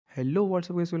Hello, what's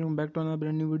up guys, welcome back to another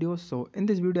brand new video. So in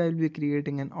this video I will be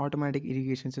creating an automatic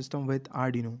irrigation system with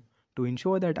Arduino to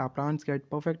ensure that our plants get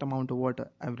perfect amount of water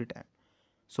every time.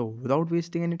 So without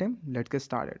wasting any time, let's get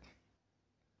started.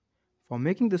 For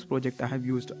making this project I have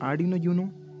used Arduino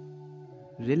Uno,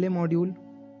 relay module,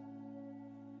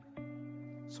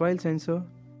 soil sensor,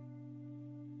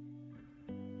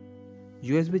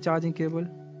 USB charging cable,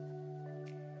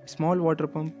 small water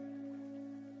pump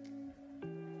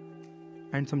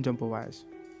and some jumper wires.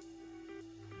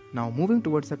 Now moving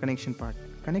towards the connection part.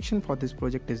 Connection for this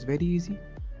project is very easy.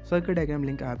 Circuit diagram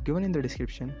link I have given in the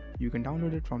description. You can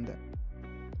download it from there.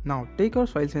 Now take your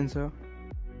soil sensor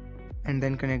and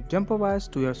then connect jumper wires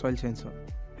to your soil sensor.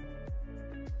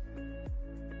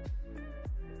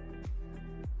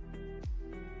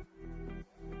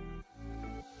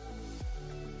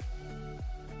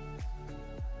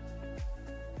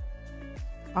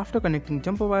 After connecting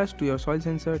jumper wires to your soil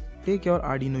sensor, take your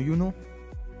Arduino Uno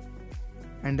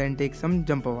and then take some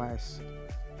jumper wires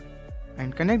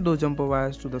and connect those jumper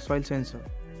wires to the soil sensor.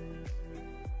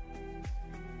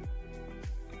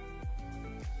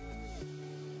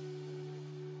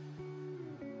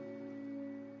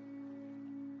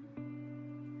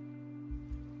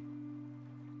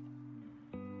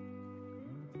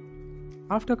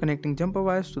 After connecting jumper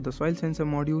wires to the soil sensor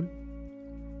module,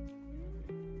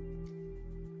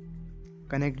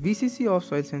 connect VCC of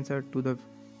soil sensor to the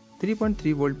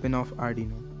 3.3 volt pin of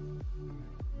Arduino.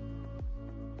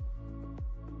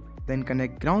 Then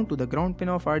connect ground to the ground pin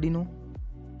of Arduino.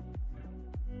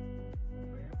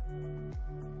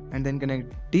 And then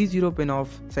connect D0 pin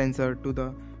of sensor to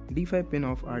the D5 pin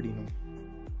of Arduino.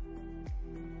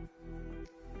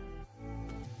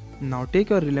 Now take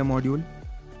your relay module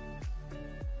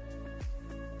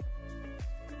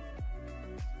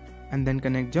and then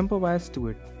connect jumper wires to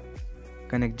it.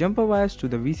 Connect jumper wires to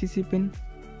the VCC pin,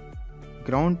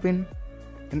 ground pin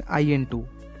and IN2.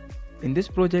 In this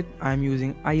project I am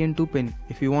using IN2 pin.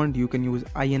 If you want you can use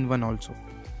IN1 also.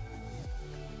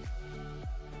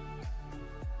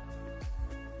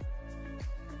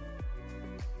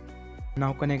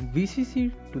 Now connect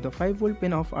VCC to the 5 volt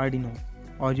pin of Arduino,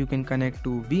 or you can connect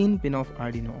to VIN pin of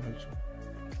Arduino also.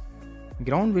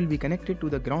 Ground will be connected to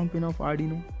the ground pin of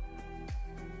Arduino.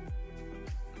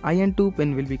 IN2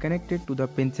 pin will be connected to the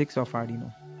pin 6 of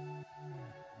Arduino.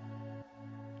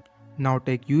 Now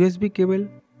take USB cable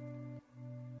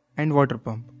and water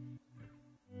pump.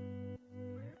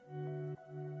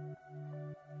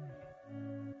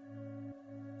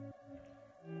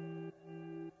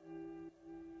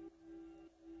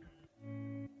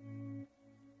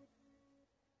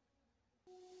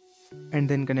 And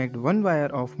then connect one wire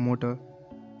of motor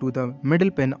to the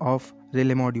middle pin of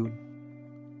relay module.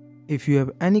 If you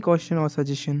have any question or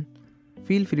suggestion,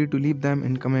 feel free to leave them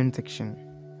in comment section.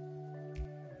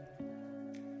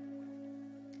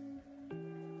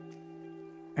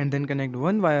 And then connect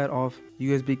one wire of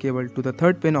USB cable to the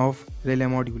third pin of relay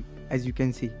module, as you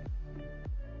can see.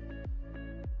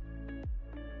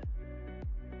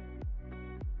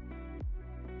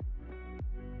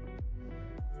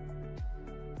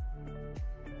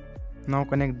 Now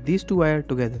connect these two wires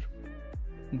together.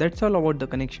 That's all about the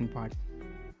connection part.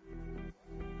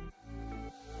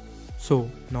 So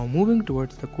now moving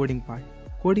towards the coding part.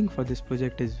 Coding for this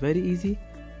project is very easy.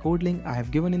 Code link I have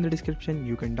given in the description,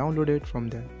 you can download it from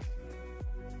there.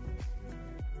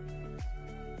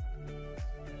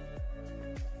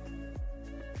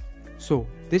 So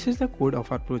this is the code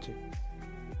of our project.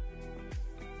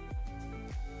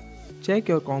 Check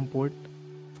your COM port.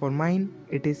 For mine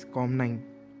it is COM9.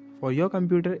 For your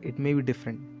computer it may be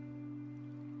different.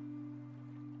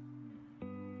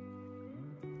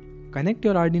 Connect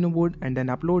your Arduino board and then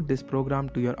upload this program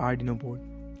to your Arduino board.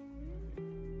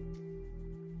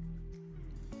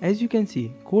 As you can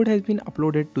see, code has been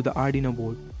uploaded to the Arduino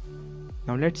board.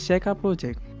 Now let's check our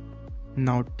project.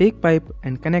 Now take pipe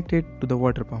and connect it to the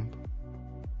water pump.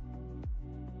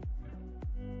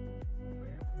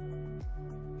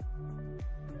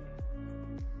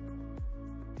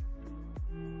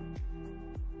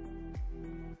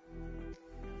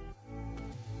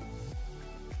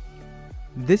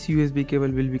 This USB cable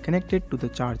will be connected to the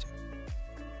charger.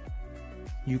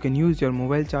 You can use your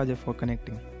mobile charger for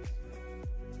connecting.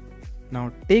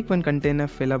 Now take one container,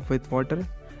 fill up with water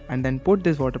and then put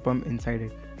this water pump inside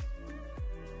it.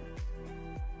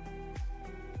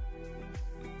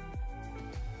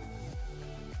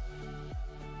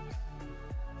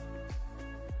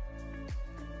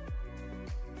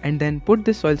 And then put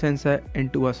this soil sensor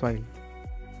into a soil.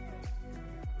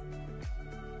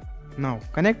 Now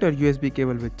connect your USB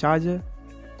cable with charger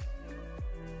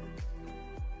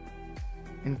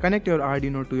and connect your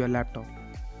Arduino to your laptop.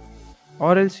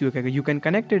 Or else you can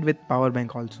connect it with power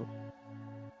bank also.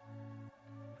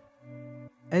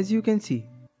 As you can see,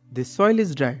 this soil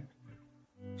is dry.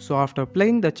 So after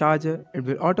plugging the charger, it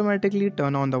will automatically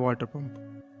turn on the water pump.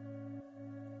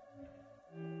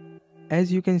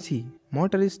 As you can see,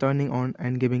 motor is turning on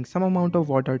and giving some amount of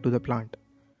water to the plant.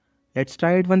 Let's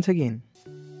try it once again.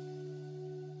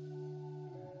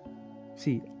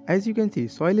 See, as you can see,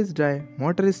 soil is dry,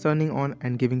 motor is turning on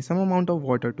and giving some amount of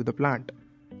water to the plant.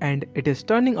 And it is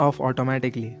turning off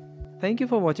automatically. Thank you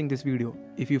for watching this video.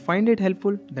 If you find it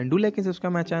helpful, then do like and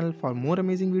subscribe my channel for more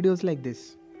amazing videos like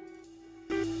this.